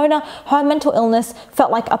 But with Mona, her mental illness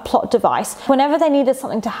felt like a plot device. Whenever they needed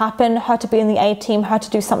something to happen, her to be in the A-team, her to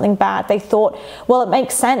do something bad, they thought, well, it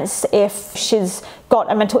makes sense if she's got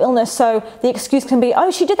a mental illness, so the excuse can be, oh,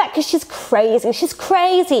 she did that because she's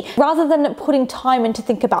crazy, rather than putting time in to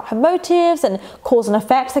think about her motives and cause and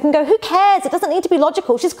effect. They can go, who cares, it doesn't need to be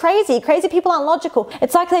logical, she's crazy people aren't logical.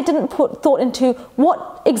 It's like they didn't put thought into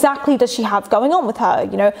what exactly does she have going on with her,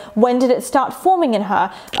 you know, when did it start forming in her,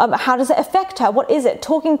 how does it affect her, what is it?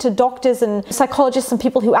 Talking to doctors and psychologists and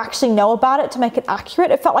people who actually know about it to make it accurate,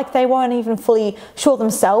 it felt like they weren't even fully sure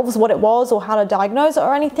themselves what it was or how to diagnose it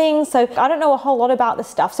or anything. So I don't know a whole lot about this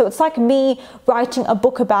stuff. So it's like me writing a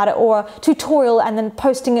book about it or a tutorial and then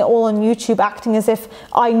posting it all on YouTube, acting as if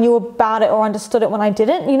I knew about it or understood it when I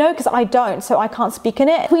didn't, you know, because I don't, so I can't speak in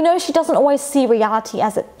it. We know she doesn't always see reality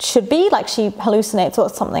as it should be, like she hallucinates or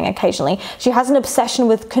something occasionally. She has an obsession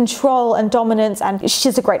with control and dominance, and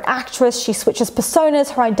she's a great actress. She switches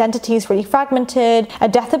personas, her identity is really fragmented, a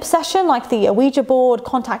death obsession like the Ouija board,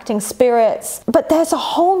 contacting spirits. But there's a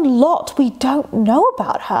whole lot we don't know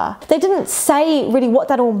about her. They didn't say really what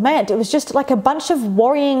that all meant. It was just like a bunch of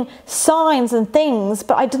worrying signs and things,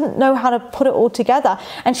 but I didn't know how to put it all together.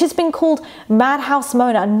 And she's been called Madhouse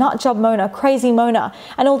Mona, Nutjob Mona, Crazy Mona,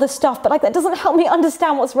 and all this stuff, but like that doesn't help me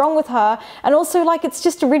understand what's wrong with her. And also, like, it's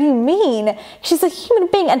just really mean. She's a human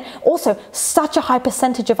being, and also such a high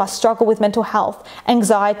percentage of us struggle with mental health,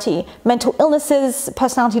 anxiety, mental illnesses,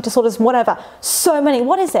 personality disorders, whatever. So many.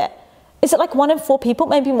 What is it? Is it like 1 in 4 people?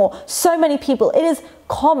 Maybe more. So many people. It is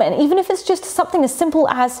common, even if it's just something as simple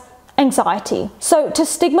as anxiety. So to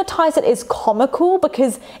stigmatize it is comical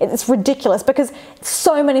because it's ridiculous, because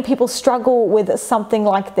so many people struggle with something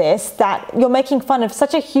like this that you're making fun of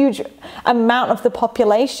such a huge amount of the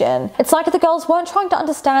population. It's like the girls weren't trying to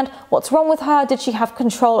understand what's wrong with her, did she have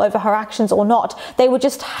control over her actions or not. They were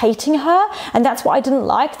just hating her, and that's what I didn't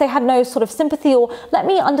like. They had no sort of sympathy or let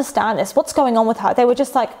me understand this, what's going on with her. They were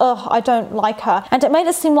just like, ugh, I don't like her. And it made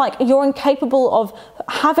it seem like you're incapable of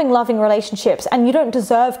having loving relationships and you don't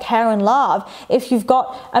deserve care in love if you've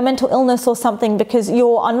got a mental illness or something because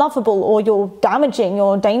you're unlovable or you're damaging,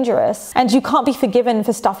 you're dangerous, and you can't be forgiven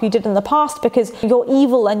for stuff you did in the past because you're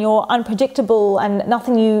evil and you're unpredictable and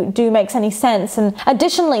nothing you do makes any sense. And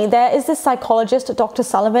additionally, there is this psychologist, Dr.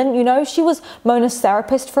 Sullivan, you know, she was Mona's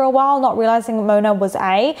therapist for a while, not realizing Mona was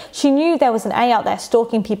A. She knew there was an A out there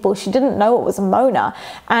stalking people. She didn't know it was Mona.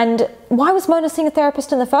 And why was Mona seeing a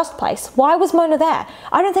therapist in the first place? Why was Mona there?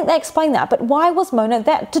 I don't think they explain that, but why was Mona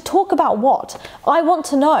there? To talk about what? I want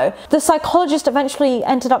to know. The psychologist eventually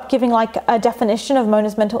ended up giving like a definition of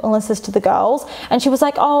Mona's mental illnesses to the girls, and she was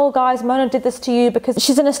like, oh guys, Mona did this to you because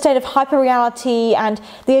she's in a state of hyperreality, and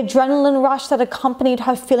the adrenaline rush that accompanied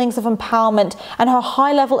her feelings of empowerment and her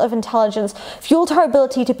high level of intelligence fueled her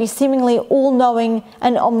ability to be seemingly all-knowing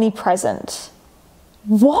and omnipresent.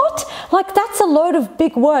 What? Like, that's a load of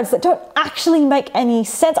big words that don't actually make any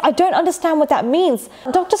sense. I don't understand what that means.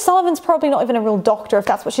 Dr. Sullivan's probably not even a real doctor if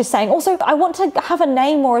that's what she's saying. Also, I want to have a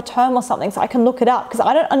name or a term or something so I can look it up because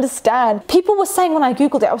I don't understand. People were saying when I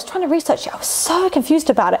Googled it, I was trying to research it, I was so confused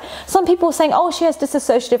about it. Some people were saying, oh, she has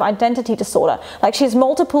dissociative identity disorder. Like, she has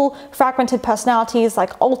multiple fragmented personalities,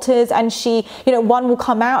 like alters, and she, you know, one will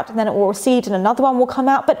come out and then it will recede and another one will come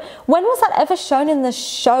out. But when was that ever shown in the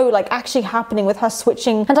show, like actually happening with her switching?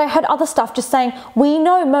 And I heard other stuff just saying, we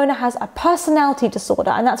know Mona has a personality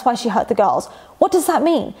disorder and that's why she hurt the girls. What does that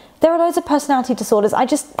mean? There are loads of personality disorders.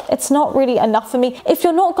 It's not really enough for me. If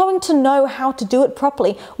you're not going to know how to do it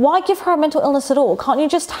properly, why give her a mental illness at all? Can't you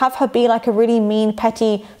just have her be like a really mean,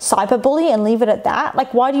 petty cyberbully and leave it at that?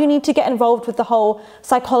 Like, why do you need to get involved with the whole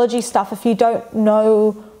psychology stuff if you don't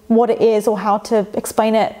know what it is or how to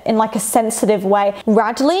explain it in like a sensitive way?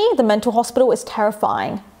 Radley, the mental hospital, is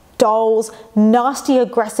terrifying. Dolls, nasty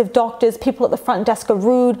aggressive doctors, people at the front desk are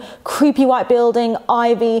rude, creepy white building,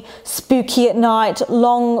 ivy, spooky at night,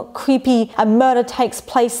 long, creepy, a murder takes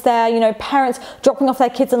place there, you know, parents dropping off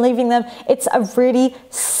their kids and leaving them. It's a really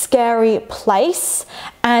scary place,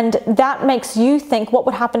 and that makes you think, what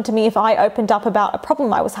would happen to me if I opened up about a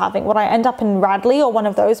problem I was having? Would I end up in Radley or one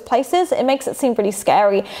of those places? It makes it seem pretty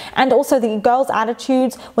scary. And also the girls'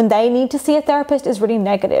 attitudes when they need to see a therapist is really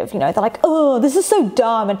negative. You know, they're like, oh, this is so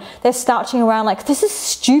dumb, and they're slouching around like, this is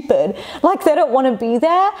stupid. Like, they don't want to be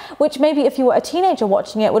there, which maybe if you were a teenager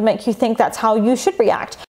watching it would make you think that's how you should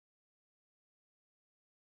react.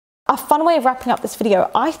 A fun way of wrapping up this video,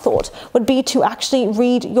 I thought, would be to actually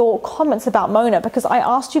read your comments about Mona, because I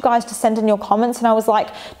asked you guys to send in your comments and I was like,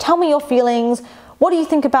 tell me your feelings. What do you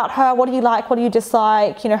think about her? What do you like? What do you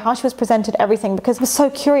dislike? You know, how she was presented, everything, because I was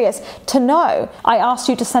so curious to know. I asked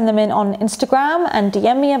you to send them in on Instagram and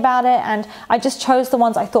DM me about it, and I just chose the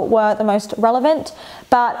ones I thought were the most relevant.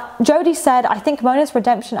 But Jody said, I think Mona's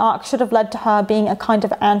redemption arc should have led to her being a kind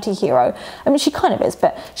of anti-hero. I mean, she kind of is,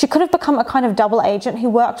 but she could have become a kind of double agent who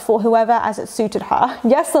worked for whoever as it suited her.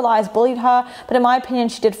 Yes, the lies bullied her, but in my opinion,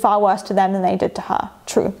 she did far worse to them than they did to her.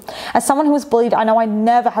 True. As someone who was bullied, I know I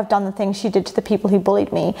never have done the things she did to the people who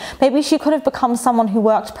bullied me. Maybe she could have become someone who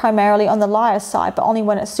worked primarily on the liar's side, but only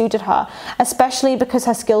when it suited her, especially because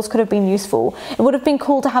her skills could have been useful. It would have been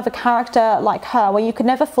cool to have a character like her where you could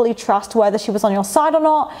never fully trust whether she was on your side or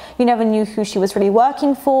not. You never knew who she was really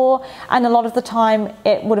working for, and a lot of the time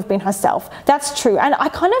it would have been herself. That's true, and I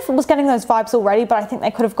kind of was getting those vibes already, but I think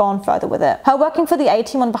they could have gone further with it. Her working for the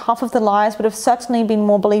A-team on behalf of the liars would have certainly been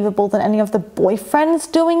more believable than any of the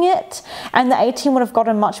boyfriends doing it, and the A-team would have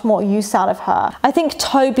gotten much more use out of her. I think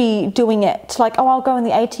Toby doing it, like, oh, I'll go in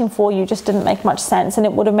the A-team for you, just didn't make much sense, and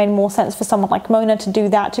it would have made more sense for someone like Mona to do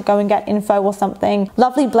that, to go and get info or something.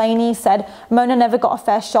 Lovely Blaney said, Mona never got a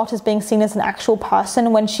fair shot as being seen as an actual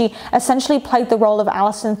person when she essentially played the role of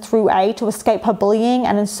Allison through A to escape her bullying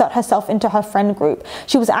and insert herself into her friend group.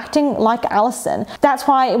 She was acting like Allison. That's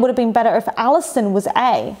why it would have been better if Allison was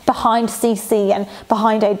A, behind CC and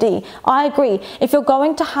behind AD. I agree. If you're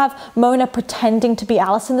going to have Mona pretending to be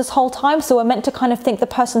Allison this whole time, so we're meant to kind of think the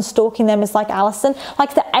person stalking them is like Allison,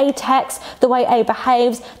 like the A text, the way A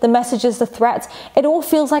behaves, the messages, the threats, it all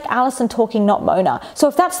feels like Allison talking, not Mona. So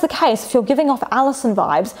if that's the case, if you're giving off Allison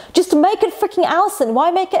vibes, just make it freaking Allison.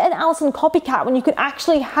 Why make it an Allison copycat when you could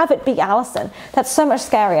actually have it be Allison? That's so much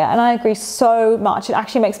scarier, and I agree so much. It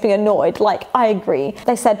actually makes me annoyed. Like, I agree.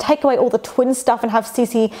 They said take away all the twin stuff and have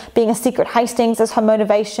Cece being a secret Hastings as her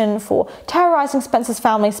motivation for terrorizing Spencer's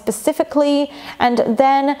family specifically, and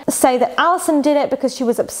then say that Allison did it because she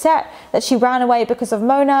was upset that she ran away because of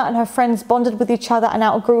Mona and her friends bonded with each other and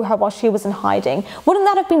outgrew her while she was in hiding. Wouldn't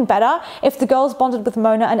that have been better if the girls bonded with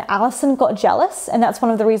Mona and Allison got jealous and that's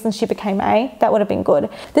one of the reasons she became A? That would would have been good.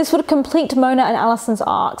 This would complete Mona and Allison's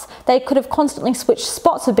arcs. They could have constantly switched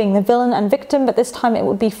spots of being the villain and victim, but this time it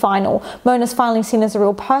would be final. Mona's finally seen as a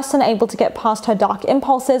real person, able to get past her dark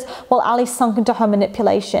impulses, while Ali sunk into her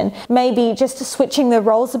manipulation. Maybe just switching the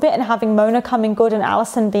roles a bit and having Mona coming good and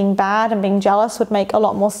Allison being bad and being jealous would make a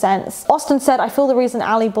lot more sense. Austin said, I feel the reason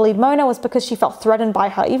Ali bullied Mona was because she felt threatened by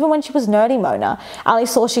her, even when she was nerdy Mona. Ali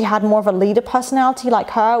saw she had more of a leader personality like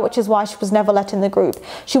her, which is why she was never let in the group.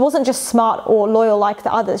 She wasn't just smart or loyal like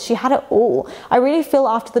the others, she had it all. I really feel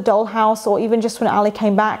after the dollhouse, or even just when Ali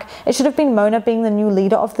came back, it should have been Mona being the new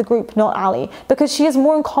leader of the group, not Ali, because she has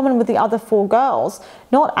more in common with the other 4 girls,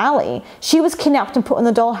 not Ali. She was kidnapped and put in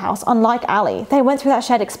the dollhouse, unlike Ali. They went through that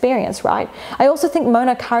shared experience, right? I also think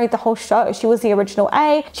Mona carried the whole show. She was the original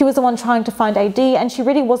A, she was the one trying to find AD, and she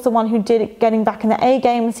really was the one who did it, getting back in the A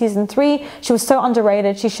game in season 3. She was so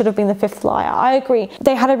underrated, she should have been the 5th liar. I agree.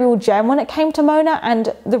 They had a real gem when it came to Mona,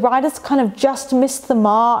 and the writers kind of just missed the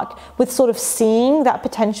mark with sort of seeing that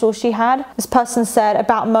potential she had. This person said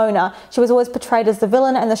about Mona, she was always portrayed as the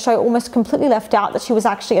villain, and the show almost completely left out that she was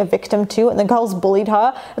actually a victim too, and the girls bullied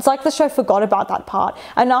her. It's like the show forgot about that part,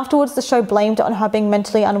 and afterwards the show blamed it on her being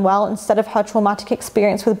mentally unwell instead of her traumatic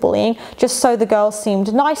experience with bullying, just so the girls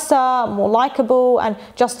seemed nicer, more likable, and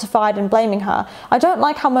justified in blaming her. I don't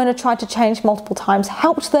like how Mona tried to change multiple times,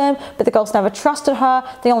 helped them, but the girls never trusted her,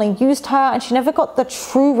 they only used her, and she never got the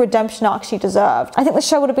true redemption arc she deserved. I think the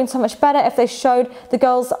show would have been so much better if they showed the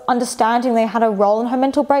girls understanding they had a role in her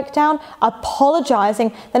mental breakdown,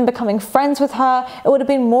 apologizing, then becoming friends with her. It would have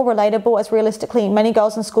been more relatable, as realistically many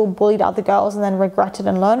girls in school bullied other girls and then regretted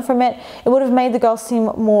and learned from it. It would have made the girls seem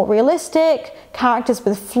more realistic, characters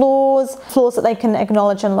with flaws that they can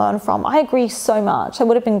acknowledge and learn from. I agree so much. It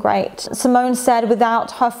would have been great. Simone said,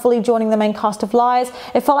 without her fully joining the main cast of Lies,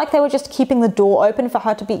 it felt like they were just keeping the door open for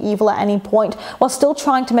her to be evil at any point, while still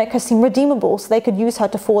trying to make her seem redeemable so they could use her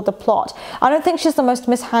to forward the plot. I don't think she's the most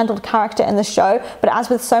mishandled character in the show, but as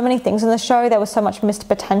with so many things in the show, there was so much missed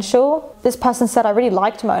potential. This person said, I really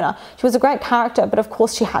liked Mona. She was a great character, but of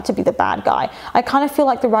course she had to be the bad guy. I kind of feel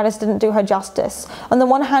like the writers didn't do her justice. On the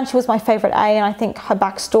one hand, she was my favorite A, and I think her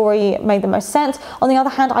backstory made the most sense. On the other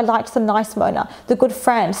hand, I liked the nice Mona, the good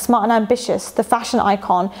friend, smart and ambitious, the fashion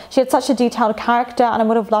icon. She had such a detailed character, and I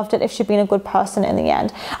would have loved it if she'd been a good person in the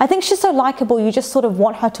end. I think she's so likable, you just sort of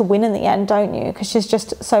want her to win in the end, don't you? Because she's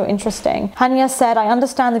just so interesting. Hanya said, I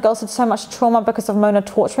understand the girls had so much trauma because of Mona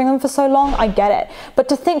torturing them for so long, I get it. But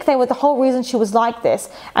to think they were the whole reason she was like this,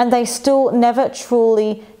 and they still never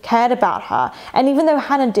truly cared about her. And even though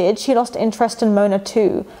Hannah did, she lost interest in Mona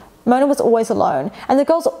too. Mona was always alone, and the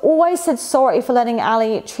girls always said sorry for letting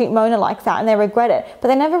Ali treat Mona like that, and they regret it, but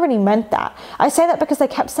they never really meant that. I say that because they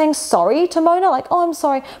kept saying sorry to Mona, like, oh, I'm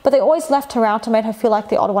sorry, but they always left her out to make her feel like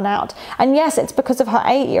the odd one out. And yes, it's because of her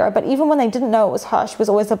A era, but even when they didn't know it was her, she was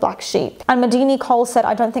always a black sheep. And Medini Cole said,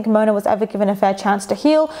 I don't think Mona was ever given a fair chance to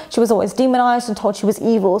heal. She was always demonized and told she was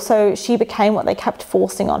evil, so she became what they kept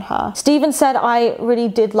forcing on her. Steven said, I really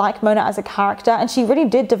did like Mona as a character, and she really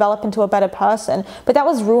did develop into a better person, but that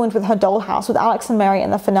was ruined with her dollhouse with Alex and Mary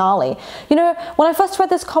in the finale. You know, when I first read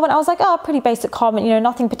this comment, I was like, oh, pretty basic comment, you know,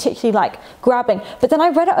 nothing particularly like grabbing. But then I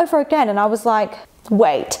read it over again and I was like,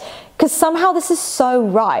 wait, because somehow this is so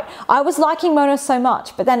right. I was liking Mona so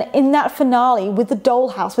much, but then in that finale with the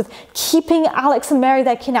dollhouse, with keeping Alex and Mary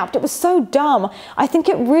there kidnapped, it was so dumb. I think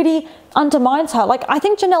it really undermines her. Like, I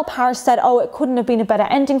think Janelle Parrish said, oh, it couldn't have been a better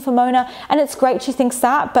ending for Mona, and it's great she thinks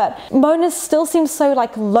that, but Mona still seems so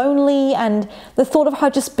like lonely, and the thought of her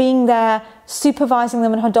just being there supervising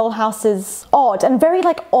them in her dollhouse is odd and very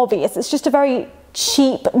like obvious. It's just a very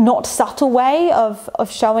cheap, not subtle way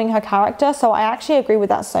of showing her character, so I actually agree with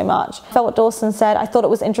that so much. Velvet Dawson said, I thought it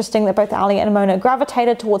was interesting that both Ali and Mona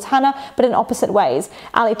gravitated towards Hannah, but in opposite ways.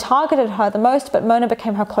 Ali targeted her the most, but Mona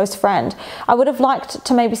became her close friend. I would have liked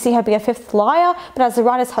to maybe see her be a fifth liar, but as the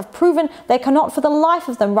writers have proven, they cannot for the life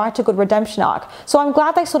of them write a good redemption arc. So I'm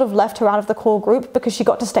glad they sort of left her out of the core group because she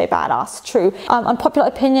got to stay badass. True. Unpopular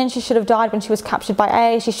opinion, she should have died when she was captured by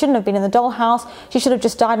A. She shouldn't have been in the dollhouse. She should have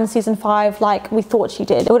just died in season 5 like we thought she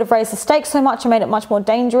did. It would have raised the stakes so much and made it much more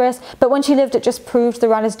dangerous, but when she lived, it just proved the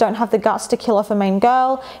writers don't have the guts to kill off a main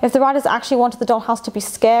girl. If the writers actually wanted the dollhouse to be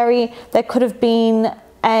scary, there could have been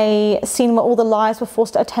a scene where all the liars were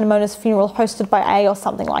forced to attend Mona's funeral hosted by A or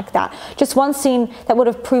something like that. Just one scene that would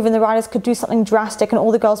have proven the writers could do something drastic and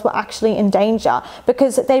all the girls were actually in danger,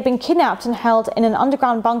 because they'd been kidnapped and held in an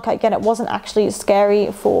underground bunker. Again, it wasn't actually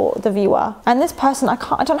scary for the viewer. And this person,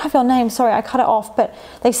 I don't have your name, sorry, I cut it off, but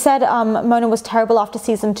they said Mona was terrible after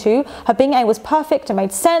season 2. Her being A was perfect, it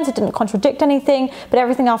made sense, it didn't contradict anything, but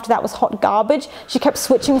everything after that was hot garbage. She kept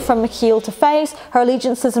switching from heel to face, her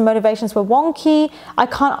allegiances and motivations were wonky. I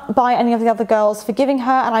can't buy any of the other girls forgiving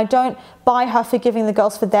her, and I don't buy her forgiving the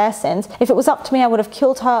girls for their sins. If it was up to me, I would have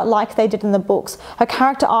killed her like they did in the books. Her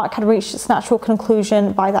character arc had reached its natural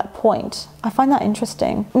conclusion by that point. I find that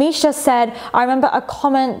interesting. Misha said, I remember a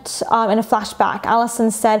comment in a flashback.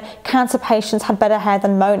 Alison said cancer patients had better hair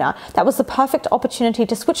than Mona. That was the perfect opportunity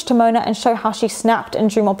to switch to Mona and show how she snapped and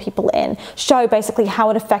drew more people in. Show basically how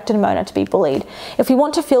it affected Mona to be bullied. If we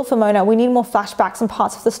want to feel for Mona, we need more flashbacks and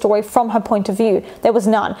parts of the story from her point of view. There was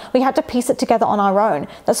none. We had to piece it together on our own.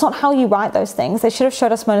 That's not how you write those things. They should have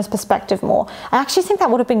showed us Mona's perspective more. I actually think that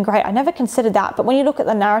would have been great. I never considered that, but when you look at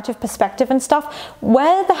the narrative perspective and stuff,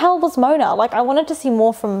 where the hell was Mona? Like, I wanted to see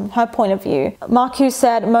more from her point of view. Marcus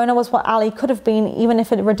said Mona was what Ali could have been even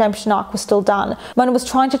if a redemption arc was still done. Mona was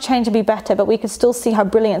trying to change and be better, but we could still see her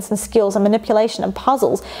brilliance and skills and manipulation and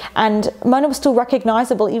puzzles, and Mona was still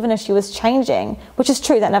recognizable even as she was changing, which is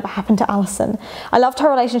true. That never happened to Alison. I loved her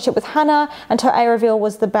relationship with Hannah, and her A reveal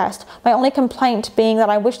was the best. My only complaint being that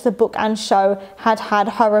I wish the book and show had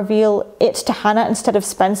her reveal it to Hannah instead of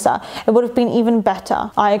Spencer. It would have been even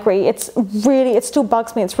better. I agree. It still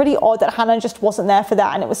bugs me. It's really odd that Hannah just wasn't there for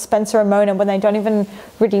that and it was Spencer and Mona when they don't even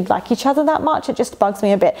really like each other that much. It just bugs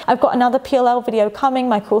me a bit. I've got another PLL video coming,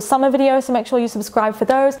 my Cruel Summer video, so make sure you subscribe for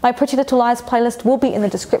those. My Pretty Little Liars playlist will be in the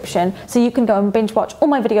description, so you can go and binge watch all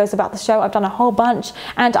my videos about the show. I've done a whole bunch,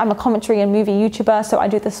 and I'm a commentary and movie YouTuber, so I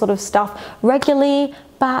do this sort of stuff regularly.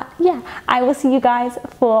 But yeah, I will see you guys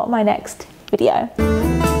for my next video.